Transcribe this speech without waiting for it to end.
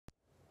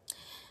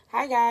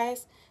Hi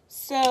guys.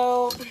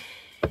 So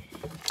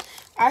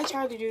I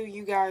tried to do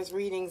you guys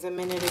readings a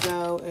minute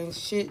ago and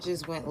shit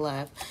just went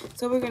left.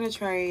 So we're gonna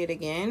try it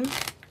again.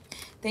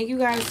 Thank you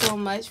guys so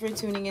much for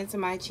tuning into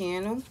my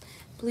channel.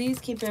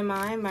 Please keep in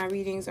mind my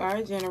readings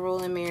are general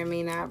and may or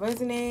may not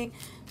resonate.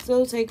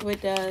 So take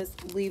what does,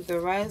 leave the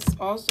rest.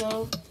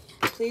 Also,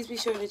 please be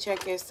sure to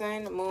check your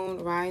sun,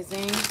 moon,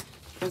 rising,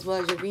 as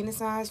well as your Venus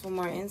signs for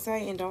more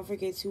insight. And don't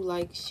forget to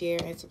like, share,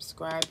 and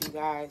subscribe, you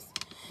guys.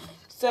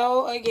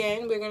 So,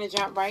 again, we're going to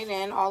jump right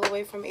in all the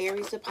way from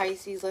Aries to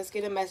Pisces. Let's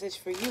get a message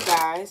for you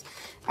guys.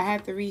 I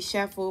have to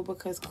reshuffle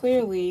because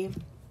clearly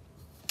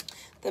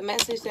the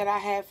message that I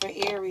have for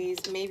Aries,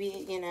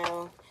 maybe,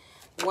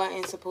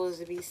 wasn't supposed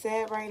to be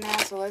said right now.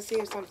 So, let's see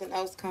if something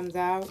else comes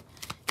out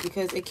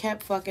because it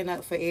kept fucking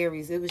up for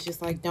Aries. It was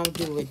just like, don't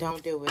do it,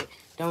 don't do it,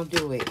 don't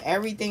do it.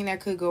 Everything that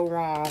could go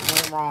wrong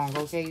went wrong,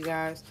 okay, you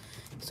guys?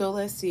 So,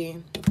 let's see.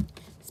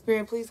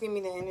 Spirit, please give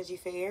me the energy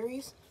for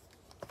Aries.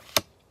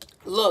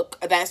 Look,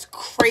 that's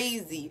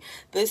crazy.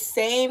 The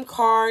same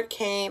card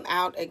came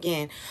out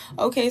again.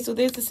 Okay, so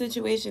there's a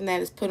situation that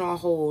is put on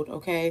hold,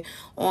 okay,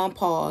 on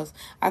pause.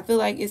 I feel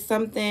like it's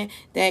something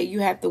that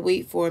you have to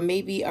wait for.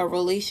 Maybe a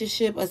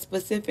relationship, a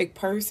specific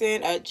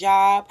person, a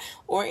job,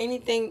 or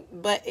anything,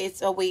 but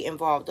it's a wait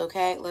involved,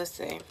 okay? Let's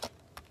see.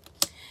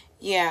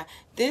 Yeah,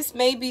 this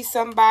may be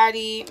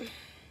somebody...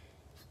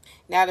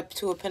 Now the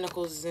Two of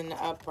Pentacles is in the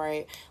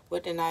upright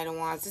with the Knight of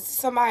Wands. This is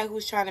somebody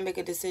who's trying to make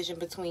a decision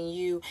between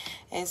you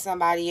and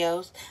somebody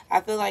else. I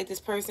feel like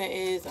this person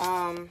is,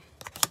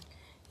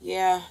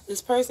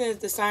 this person is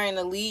deciding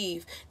to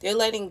leave. They're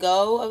letting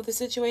go of the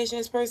situation.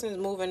 This person is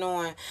moving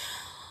on.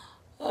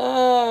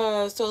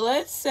 So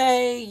let's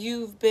say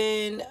you've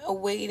been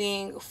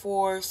waiting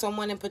for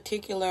someone in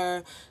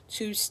particular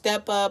to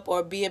step up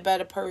or be a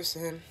better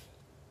person.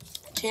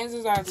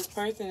 Chances are this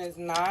person is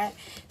not,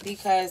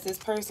 because this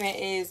person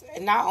is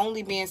not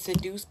only being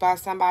seduced by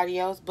somebody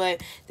else,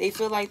 but they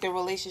feel like the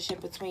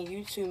relationship between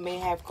you two may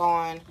have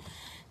gone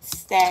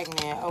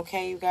stagnant.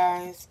 Okay, you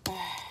guys?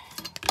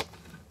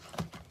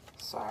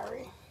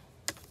 Sorry.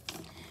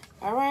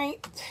 All right.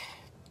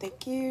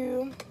 Thank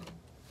you.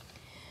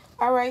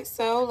 All right,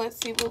 so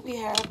let's see what we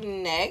have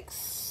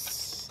next.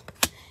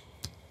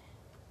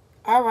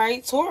 All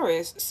right,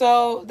 Taurus.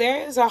 So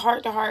there is a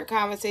heart-to-heart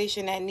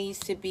conversation that needs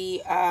to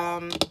be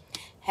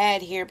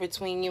had here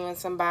between you and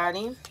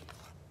somebody.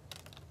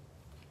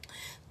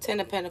 Ten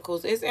of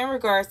Pentacles. It's in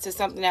regards to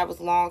something that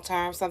was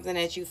long-term, something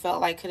that you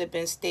felt like could have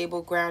been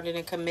stable, grounded,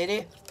 and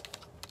committed.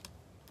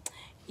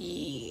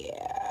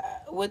 Yeah.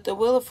 With the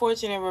Wheel of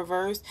Fortune in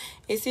reverse,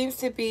 it seems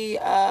to be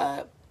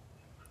an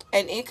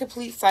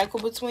incomplete cycle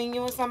between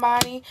you and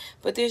somebody,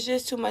 but there's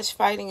just too much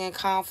fighting and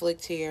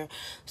conflict here.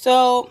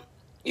 So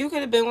you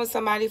could have been with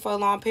somebody for a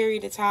long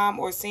period of time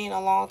or seen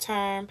a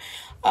long-term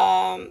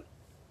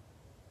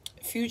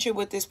future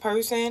with this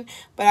person,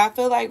 but I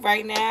feel like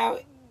right now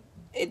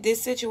this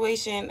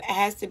situation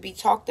has to be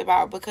talked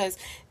about because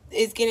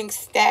it's getting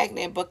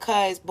stagnant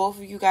because both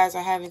of you guys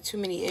are having too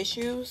many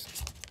issues.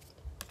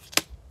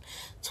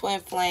 Twin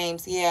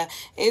flames. Yeah,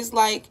 it's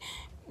like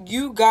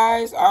you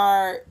guys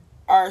are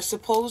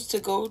supposed to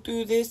go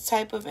through this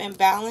type of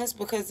imbalance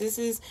because this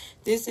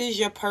is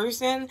your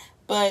person,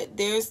 but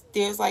there's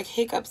like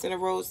hiccups in the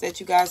roads that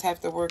you guys have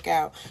to work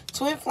out.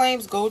 Twin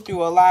flames go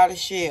through a lot of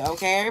shit,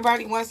 okay?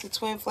 Everybody wants the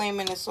twin flame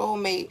and the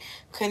soulmate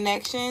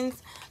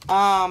connections.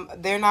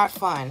 They're not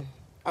fun,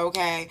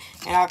 okay?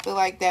 And I feel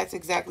like that's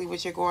exactly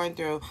what you're going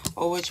through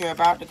or what you're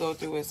about to go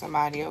through with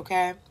somebody,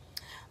 okay?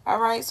 All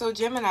right, so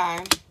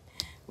Gemini,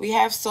 we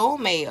have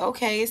soulmate.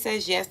 Okay, it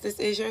says yes,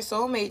 this is your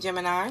soulmate,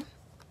 Gemini.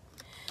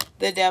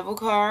 The Devil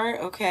card,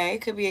 okay,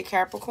 could be a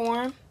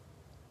Capricorn.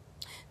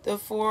 The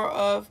Four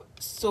of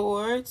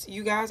Swords,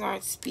 you guys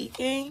aren't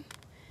speaking.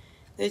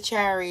 The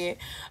Chariot.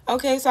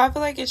 Okay, so I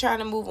feel like you're trying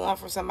to move on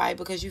from somebody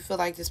because you feel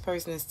like this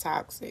person is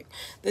toxic.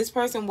 This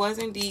person was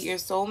indeed your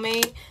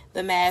soulmate,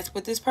 the Mask,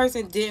 but this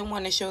person didn't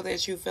want to show their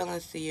true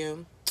feelings to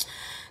you.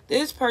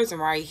 This person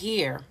right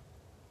here,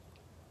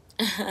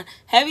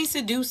 heavy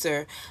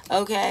seducer,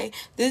 okay?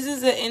 This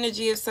is the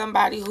energy of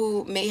somebody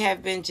who may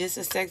have been just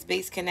a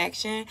sex-based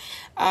connection,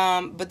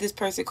 but this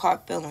person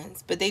caught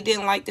feelings. But they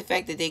didn't like the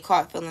fact that they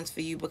caught feelings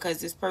for you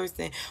because this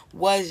person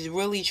was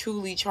really,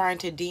 truly trying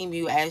to deem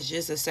you as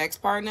just a sex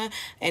partner.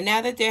 And now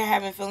that they're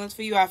having feelings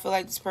for you, I feel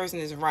like this person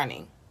is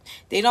running.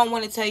 They don't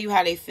want to tell you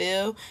how they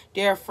feel.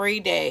 They're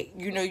afraid that,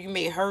 you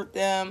may hurt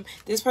them.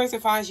 This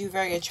person finds you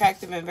very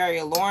attractive and very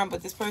alluring,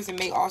 but this person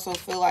may also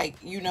feel like,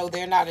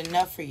 they're not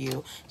enough for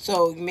you.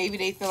 So maybe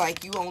they feel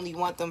like you only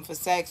want them for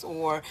sex,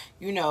 or,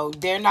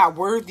 they're not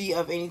worthy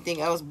of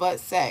anything else but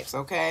sex,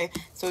 okay?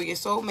 So your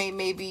soulmate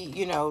may be,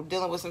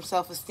 dealing with some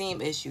self-esteem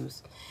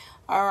issues.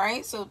 All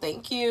right, so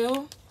thank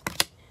you.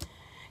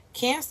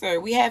 Cancer,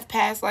 we have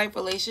past life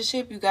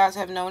relationship. You guys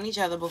have known each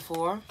other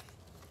before.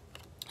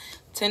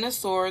 Ten of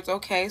Swords.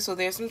 Okay, so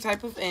there's some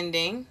type of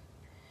ending.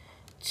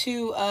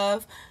 Two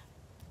of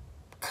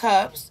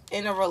Cups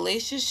in a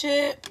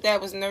relationship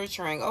that was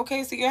nurturing.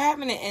 Okay, so you're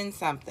having to end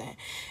something.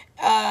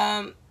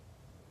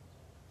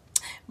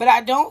 But But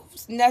I don't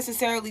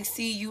necessarily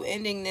see you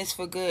ending this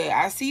for good.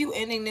 I see you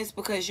ending this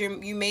because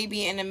you may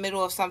be in the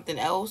middle of something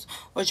else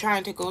or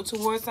trying to go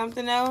towards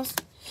something else.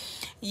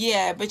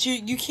 Yeah, but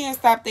you can't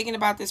stop thinking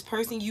about this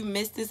person. You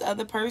miss this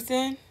other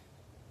person.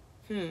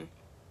 I'm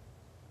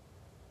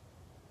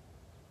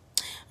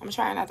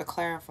trying not to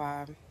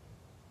clarify.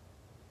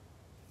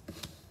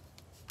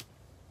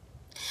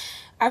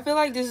 I feel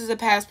like this is a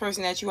past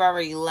person that you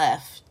already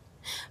left.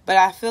 But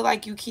I feel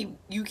like you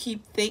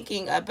keep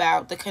thinking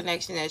about the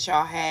connection that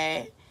y'all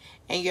had,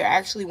 and you're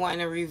actually wanting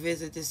to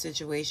revisit this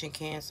situation,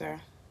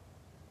 Cancer.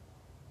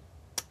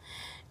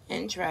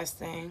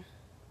 Interesting.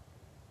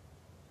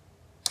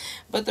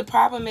 But the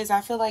problem is, I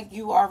feel like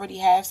you already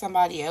have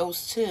somebody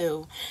else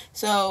too.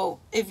 So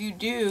if you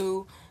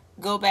do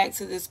go back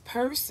to this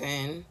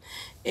person,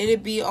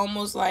 it'd be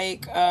almost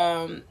like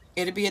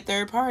it'd be a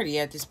third party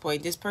at this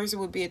point. This person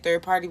would be a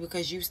third party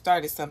because you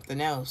started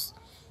something else.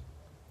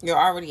 You're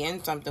already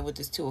in something with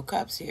this Two of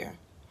Cups here.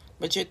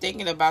 But you're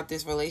thinking about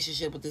this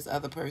relationship with this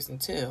other person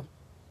too.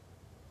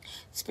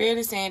 Spirit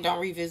is saying don't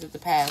revisit the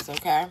past,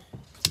 okay?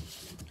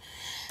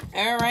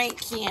 All right,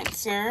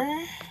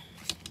 Cancer.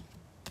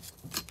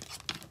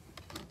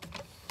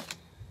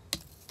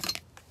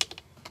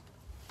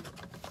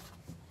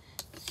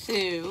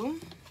 So,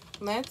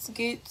 let's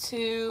get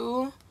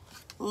to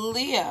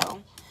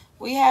Leo.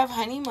 We have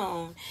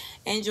honeymoon.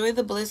 Enjoy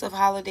the bliss of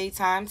holiday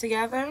time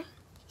together.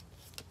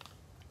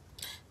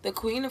 The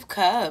Queen of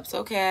Cups,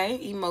 okay.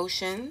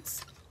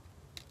 Emotions.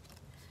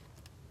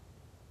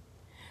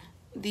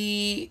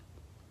 I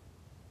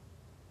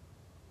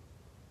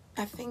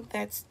think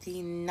that's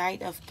the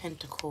Knight of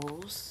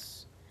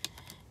Pentacles.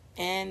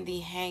 And the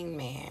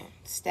Hangman.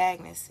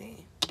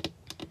 Stagnancy.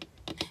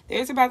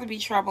 There's about to be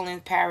trouble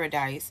in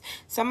paradise.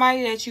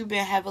 Somebody that you've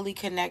been heavily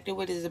connected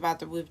with is about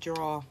to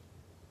withdraw.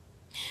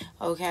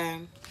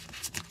 Okay.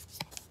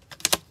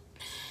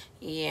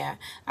 Yeah.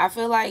 I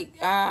feel like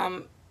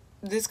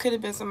this could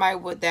have been somebody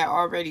that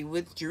already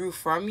withdrew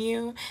from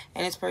you,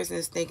 and this person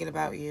is thinking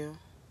about you.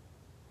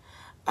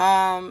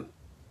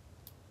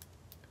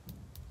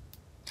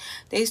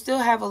 They still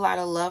have a lot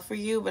of love for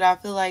you, but I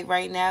feel like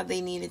right now they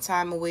needed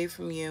time away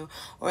from you,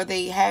 or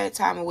they had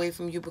time away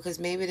from you because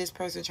maybe this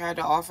person tried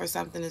to offer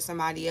something to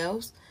somebody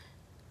else,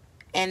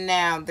 and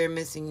now they're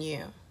missing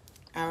you.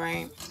 All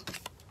right.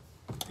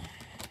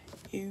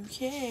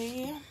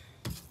 Okay.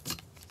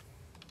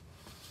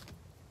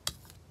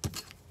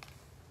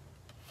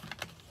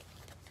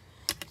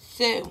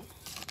 So,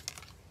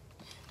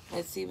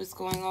 let's see what's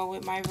going on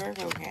with my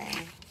Virgo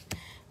gang.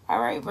 All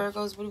right,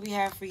 Virgos, what do we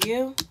have for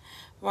you?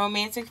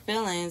 Romantic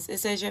feelings. It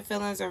says your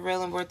feelings are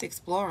real and worth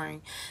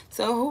exploring.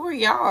 So who are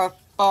y'all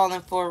falling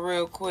for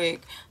real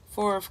quick?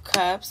 Four of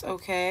Cups,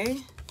 okay.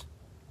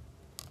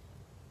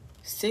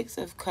 Six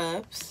of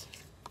Cups.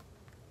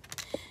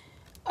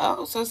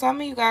 Oh, so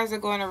some of you guys are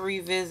going to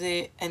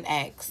revisit an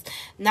ex.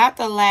 Not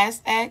the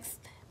last ex,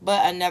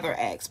 but another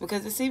ex.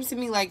 Because it seems to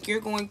me like you're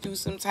going through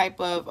some type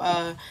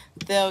of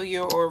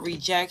failure or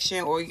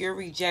rejection, or you're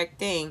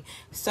rejecting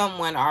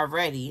someone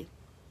already.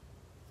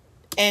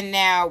 And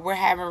now we're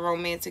having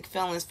romantic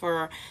feelings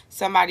for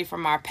somebody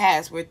from our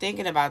past. We're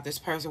thinking about this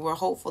person. We're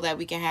hopeful that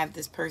we can have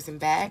this person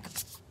back.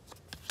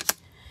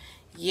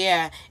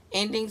 Yeah,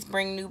 endings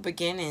bring new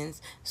beginnings.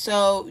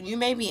 So you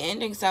may be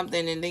ending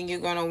something and then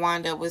you're going to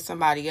wind up with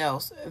somebody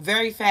else.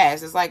 Very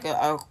fast. It's like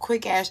a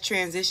quick-ass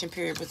transition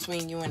period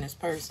between you and this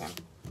person.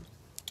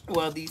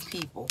 Well, these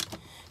people.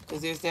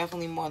 Because there's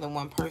definitely more than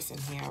one person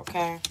here,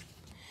 okay?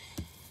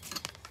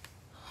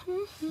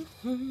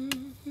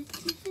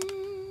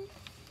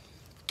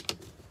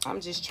 I'm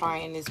just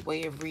trying this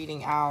way of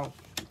reading out.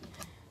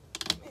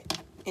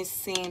 It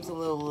seems a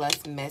little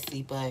less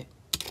messy, but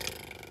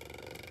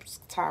it's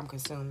time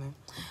consuming.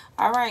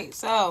 All right,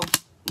 so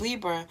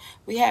Libra,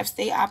 we have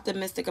stay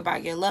optimistic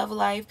about your love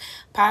life.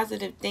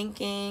 Positive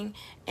thinking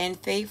and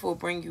faith will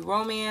bring you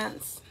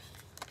romance.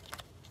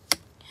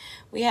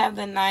 We have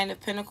the Nine of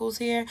Pentacles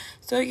here.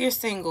 So you're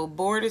single,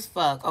 bored as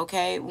fuck,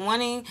 okay?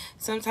 Wanting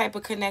some type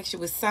of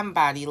connection with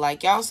somebody.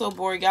 Like, y'all so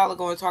bored, y'all are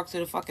going to talk to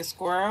the fucking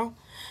squirrel.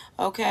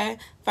 Okay,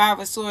 Five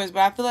of Swords.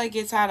 But I feel like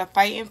you're tired of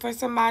fighting for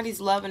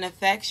somebody's love and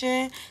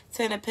affection.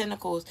 Ten of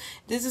Pentacles.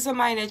 This is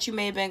somebody that you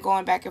may have been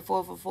going back and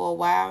forth for a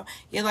while.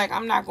 You're like,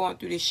 I'm not going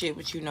through this shit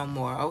with you no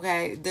more.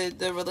 Okay,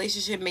 the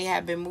relationship may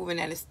have been moving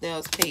at a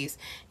snail's pace.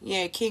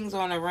 Yeah, King's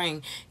on a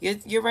ring.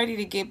 You're ready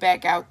to get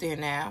back out there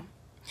now.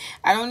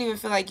 I don't even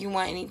feel like you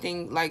want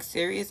anything like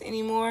serious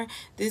anymore.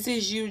 This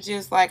is you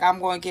just like, I'm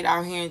going to get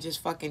out here and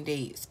just fucking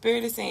date.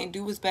 Spirit is saying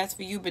do what's best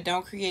for you, but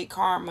don't create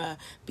karma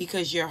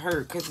because you're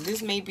hurt. Because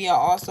this may be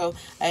also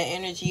an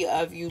energy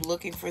of you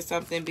looking for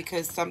something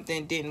because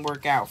something didn't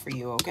work out for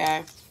you,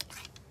 okay?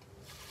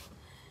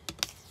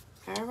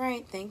 All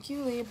right. Thank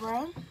you,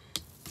 Libra.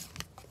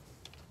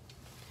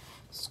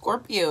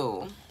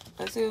 Scorpio.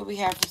 Let's see what we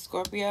have for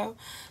Scorpio.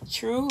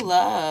 True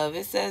love.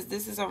 It says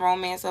this is a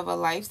romance of a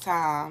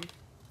lifetime.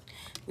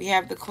 We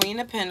have the Queen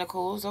of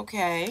Pentacles,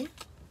 okay.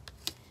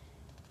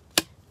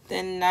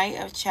 The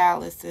Knight of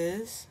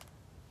Chalices.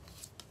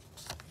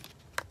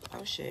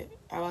 Oh, shit.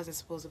 I wasn't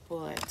supposed to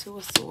pull that. Two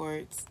of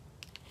Swords.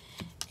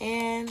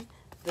 And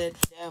the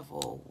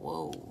Devil.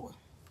 Whoa.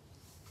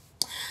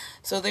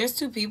 So there's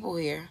two people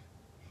here.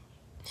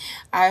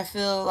 I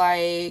feel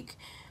like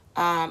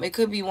it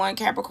could be one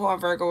Capricorn,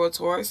 Virgo, or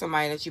Taurus,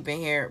 somebody that you've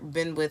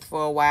been with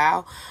for a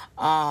while.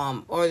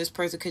 Or this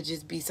person could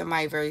just be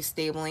somebody very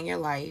stable in your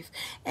life.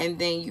 And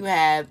then you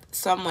have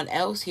someone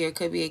else here.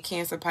 Could be a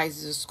Cancer,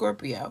 Pisces, or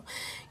Scorpio.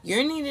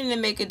 You're needing to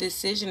make a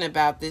decision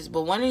about this,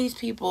 but one of these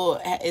people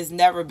has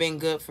never been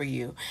good for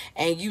you.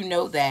 And you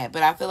know that.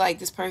 But I feel like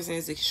this person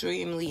is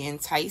extremely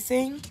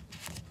enticing.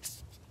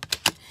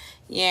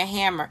 Yeah,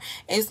 Hammer.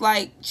 It's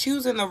like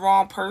choosing the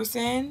wrong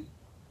person.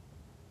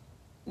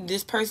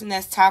 This person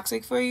that's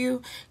toxic for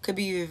you could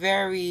be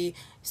very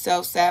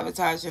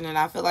self-sabotaging, and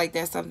I feel like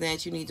that's something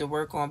that you need to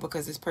work on,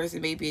 because this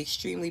person may be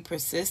extremely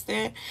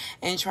persistent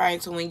and trying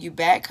to win you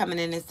back. Coming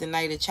in as the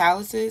Knight of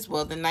Chalices,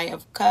 well, the Knight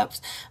of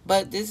Cups,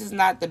 but this is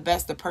not the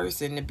best of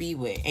person to be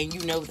with, and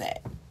you know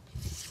that.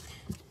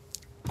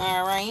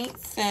 All right,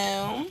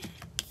 so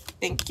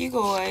thank you,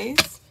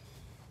 guys.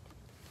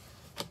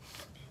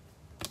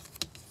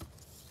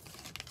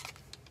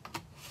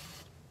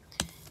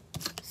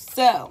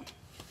 So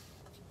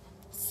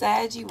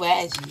Saggy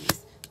Waggies,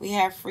 we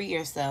have Free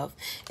Yourself.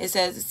 It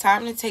says it's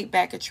time to take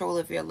back control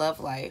of your love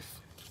life.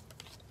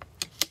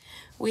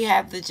 We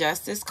have the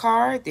Justice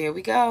card. There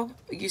we go.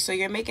 So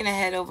you're making a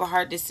head over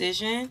heart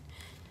decision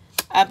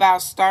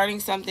about starting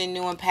something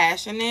new and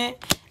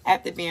passionate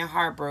after being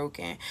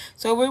heartbroken.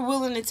 So we're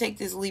willing to take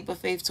this leap of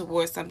faith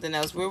towards something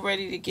else. We're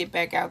ready to get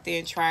back out there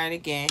and try it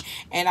again.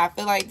 And I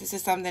feel like this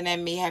is something that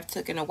may have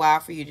taken a while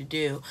for you to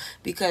do,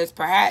 because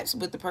perhaps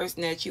with the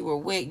person that you were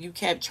with, you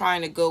kept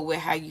trying to go with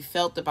how you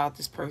felt about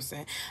this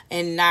person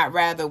and not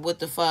rather what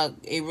the fuck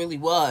it really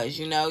was.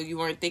 You know, you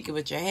weren't thinking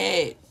with your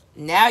head.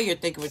 Now you're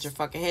thinking with your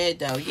fucking head,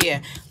 though.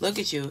 Yeah, look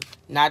at you.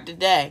 Not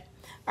today.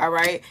 All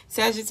right,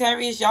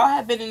 Sagittarius, y'all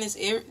have been in this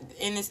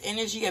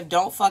energy of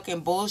don't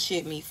fucking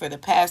bullshit me for the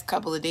past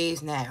couple of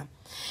days now.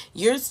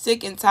 You're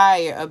sick and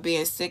tired of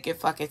being sick and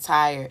fucking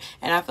tired.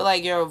 And I feel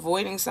like you're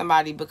avoiding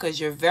somebody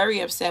because you're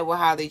very upset with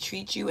how they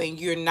treat you, and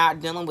you're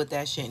not dealing with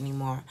that shit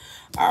anymore.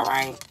 All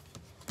right.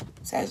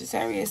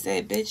 Sagittarius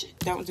said, bitch,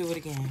 don't do it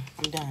again.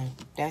 I'm done.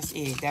 That's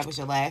it. That was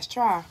your last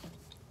try.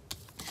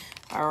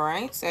 All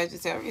right.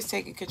 Sagittarius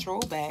taking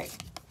control back.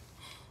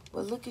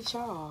 But look at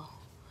y'all.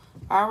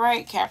 All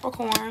right,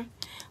 Capricorn,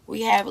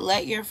 we have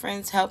let your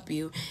friends help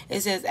you. It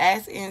says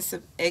ask and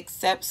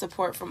accept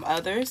support from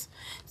others.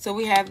 So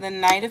we have the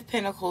Knight of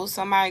Pentacles,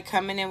 somebody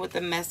coming in with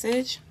a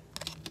message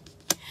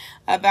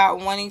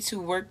about wanting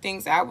to work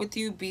things out with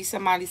you, be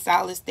somebody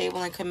solid,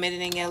 stable, and committed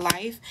in your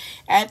life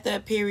after a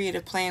period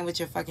of playing with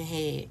your fucking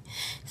head.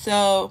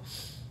 So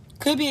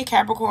could be a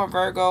Capricorn,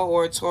 Virgo,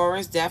 or a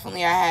Taurus.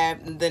 Definitely I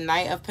have the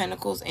Knight of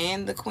Pentacles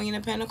and the Queen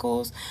of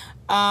Pentacles.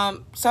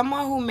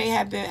 Someone who may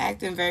have been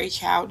acting very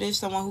childish,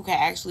 someone who can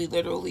actually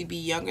literally be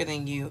younger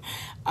than you,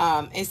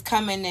 is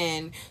coming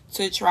in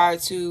to try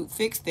to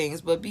fix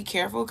things. But be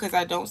careful, because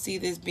I don't see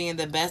this being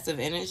the best of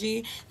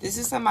energy. This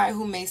is somebody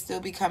who may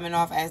still be coming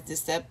off as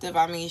deceptive.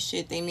 I mean,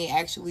 shit, they may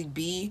actually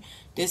be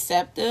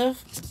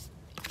deceptive.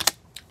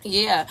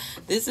 Yeah,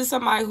 this is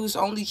somebody who's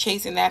only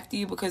chasing after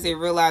you because they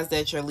realize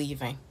that you're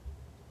leaving.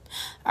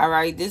 All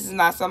right, this is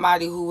not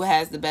somebody who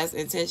has the best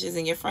intentions,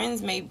 and your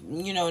friends may,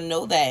 you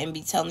know that and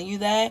be telling you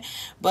that.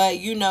 But,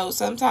 you know,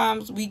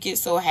 sometimes we get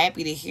so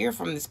happy to hear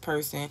from this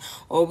person,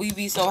 or we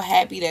be so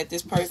happy that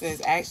this person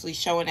is actually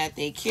showing that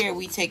they care.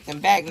 We take them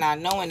back, not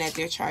knowing that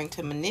they're trying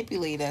to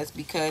manipulate us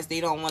because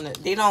they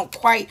don't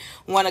quite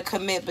want to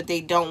commit, but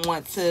they don't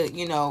want to,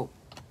 you know,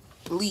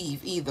 leave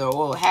either,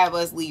 or have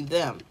us leave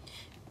them.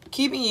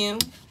 Keeping you,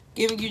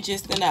 giving you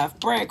just enough,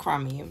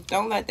 breadcrumbing you.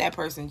 Don't let that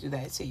person do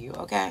that to you,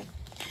 okay?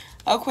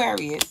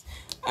 Aquarius,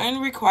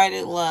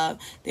 unrequited love.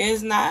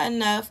 There's not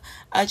enough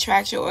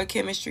attraction or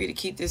chemistry to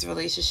keep this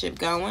relationship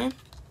going.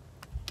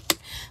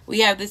 We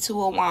have the Two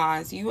of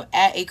Wands. You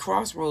at a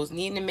crossroads,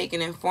 needing to make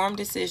an informed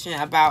decision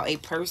about a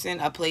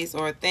person, a place,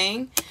 or a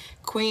thing.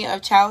 Queen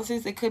of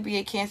Chalices. It could be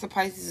a Cancer,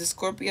 Pisces, or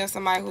Scorpio.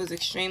 Somebody who's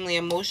extremely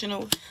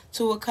emotional.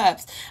 Two of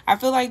Cups. I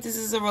feel like this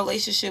is a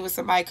relationship with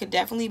somebody. Could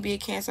definitely be a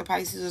Cancer,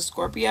 Pisces, or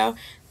Scorpio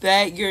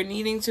that you're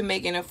needing to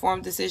make an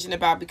informed decision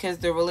about, because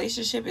the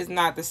relationship is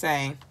not the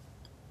same.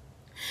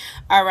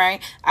 All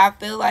right, I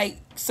feel like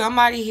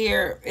somebody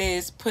here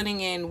is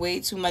putting in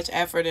way too much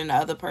effort and the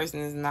other person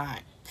is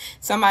not.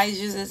 Somebody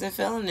just isn't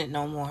feeling it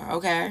no more,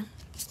 okay?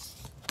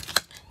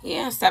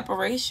 Yeah,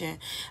 separation.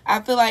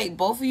 I feel like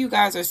both of you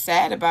guys are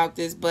sad about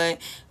this,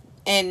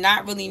 and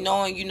not really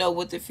knowing, you know,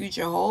 what the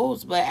future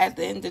holds. But at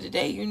the end of the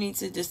day, you need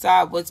to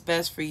decide what's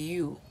best for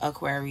you,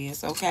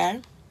 Aquarius,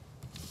 okay?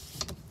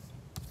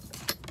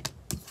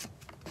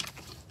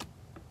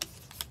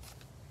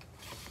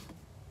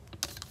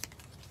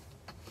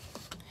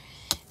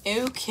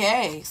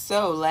 Okay,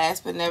 so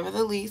last but never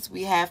the least,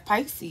 we have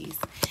Pisces.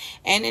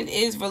 And it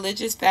is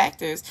religious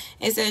factors.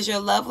 It says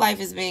your love life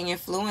is being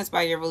influenced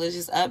by your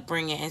religious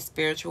upbringing and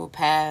spiritual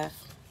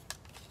path.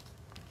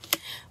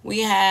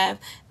 We have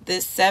the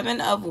Seven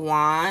of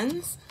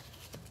Wands.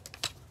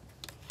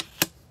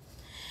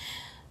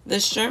 the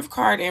Strength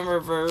card in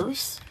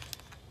reverse,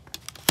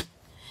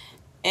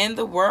 and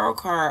the World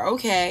card.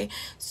 Okay,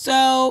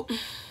 so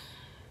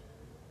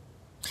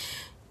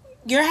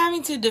you're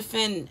having to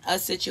defend a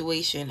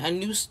situation, a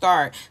new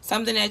start,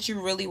 something that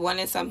you really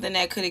wanted, something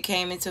that could have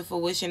came into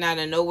fruition out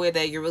of nowhere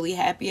that you're really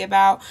happy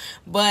about.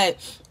 But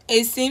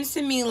it seems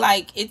to me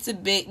like it's a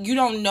bit, you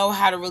don't know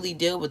how to really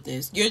deal with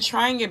this. You're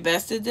trying your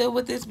best to deal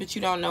with this, but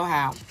you don't know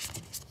how.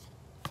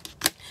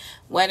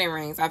 Wedding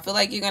rings. I feel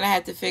like you're going to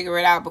have to figure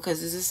it out,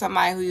 because this is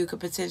somebody who you could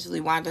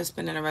potentially wind up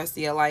spending the rest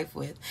of your life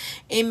with.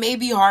 It may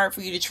be hard for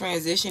you to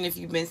transition if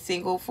you've been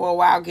single for a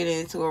while,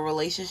 getting into a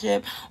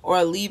relationship,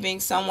 or leaving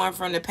someone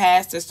from the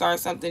past to start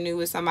something new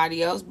with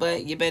somebody else,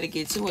 but you better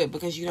get to it,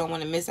 because you don't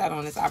want to miss out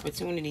on this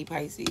opportunity,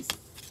 Pisces.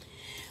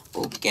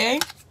 Okay,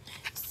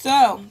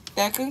 so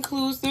that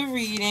concludes the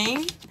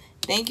reading.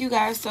 Thank you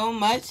guys so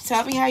much.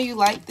 Tell me how you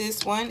like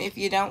this one. If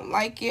you don't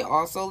like it,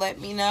 also let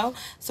me know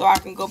so I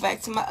can go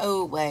back to my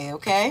old way,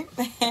 okay?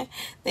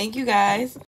 Thank you guys.